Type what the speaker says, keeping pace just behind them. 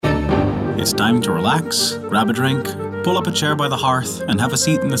It's time to relax, grab a drink, pull up a chair by the hearth, and have a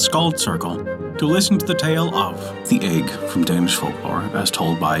seat in the Skald Circle to listen to the tale of The Egg from Danish Folklore as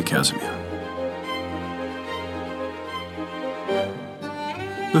told by Casimir.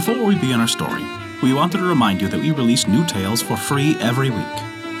 Before we begin our story, we wanted to remind you that we release new tales for free every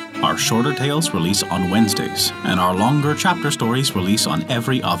week. Our shorter tales release on Wednesdays, and our longer chapter stories release on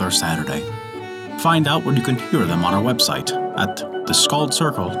every other Saturday. Find out where you can hear them on our website at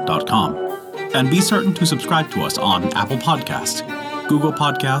theskaldcircle.com. And be certain to subscribe to us on Apple Podcasts, Google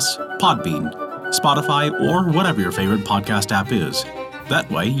Podcasts, Podbean, Spotify, or whatever your favorite podcast app is. That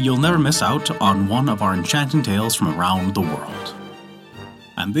way, you'll never miss out on one of our enchanting tales from around the world.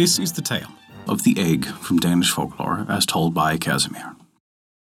 And this is the tale of The Egg from Danish Folklore as told by Casimir.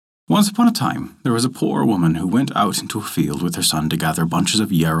 Once upon a time, there was a poor woman who went out into a field with her son to gather bunches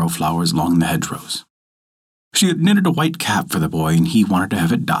of yarrow flowers along the hedgerows. She had knitted a white cap for the boy, and he wanted to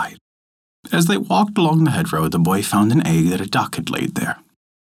have it dyed. As they walked along the hedgerow, the boy found an egg that a duck had laid there.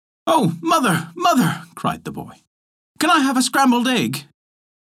 "Oh, mother, mother," cried the boy. "Can I have a scrambled egg?"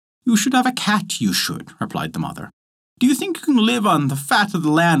 "You should have a cat, you should," replied the mother. "Do you think you can live on the fat of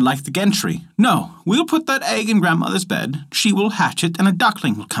the land like the gentry? No, we'll put that egg in grandmother's bed. She will hatch it, and a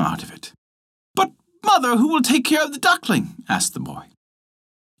duckling will come out of it." "But, mother, who will take care of the duckling?" asked the boy.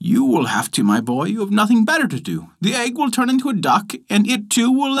 "You will have to, my boy. You have nothing better to do. The egg will turn into a duck, and it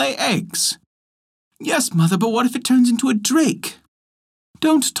too will lay eggs." "Yes, mother, but what if it turns into a drake?"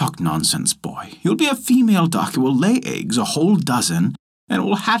 "Don't talk nonsense, boy. You'll be a female duck. It will lay eggs, a whole dozen, and it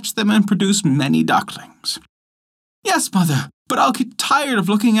will hatch them and produce many ducklings." "Yes, mother, but I'll get tired of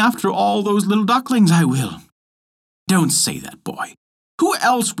looking after all those little ducklings, I will." "Don't say that, boy. Who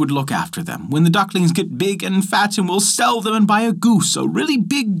else would look after them when the ducklings get big and fat, and we'll sell them and buy a goose, a really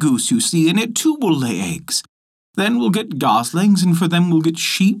big goose, you see, and it too will lay eggs. Then we'll get goslings, and for them we'll get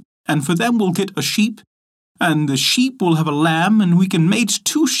sheep, and for them we'll get a sheep, and the sheep will have a lamb, and we can mate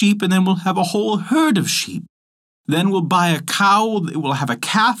 2 sheep, and then we'll have a whole herd of sheep. Then we'll buy a cow, we'll have a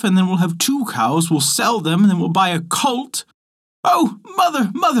calf, and then we'll have 2 cows, we'll sell them, and then we'll buy a colt. Oh,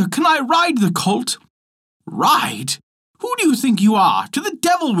 mother, can I ride the colt?" "Ride? Who do you think you are? To the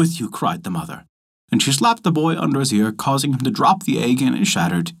devil with you," cried the mother. And she slapped the boy under his ear, causing him to drop the egg, and it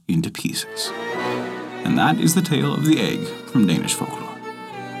shattered into pieces. And that is the tale of The Egg from Danish Folklore.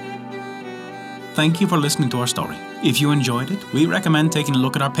 Thank you for listening to our story. If you enjoyed it, we recommend taking a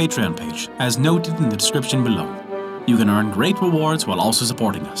look at our Patreon page, as noted in the description below. You can earn great rewards while also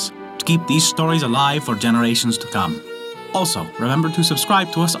supporting us, to keep these stories alive for generations to come. Also, remember to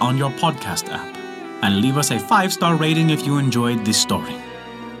subscribe to us on your podcast app, and leave us a 5-star rating if you enjoyed this story.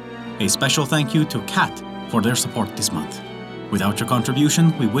 A special thank you to Kat for their support this month. Without your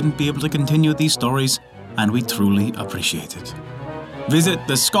contribution, we wouldn't be able to continue these stories, and we truly appreciate it. Visit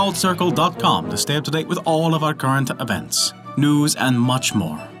theskaldcircle.com to stay up to date with all of our current events, news, and much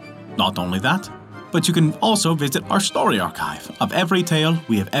more. Not only that, but you can also visit our story archive of every tale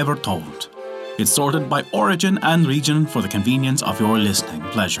we have ever told. It's sorted by origin and region for the convenience of your listening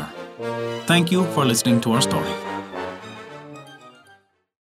pleasure. Thank you for listening to our story.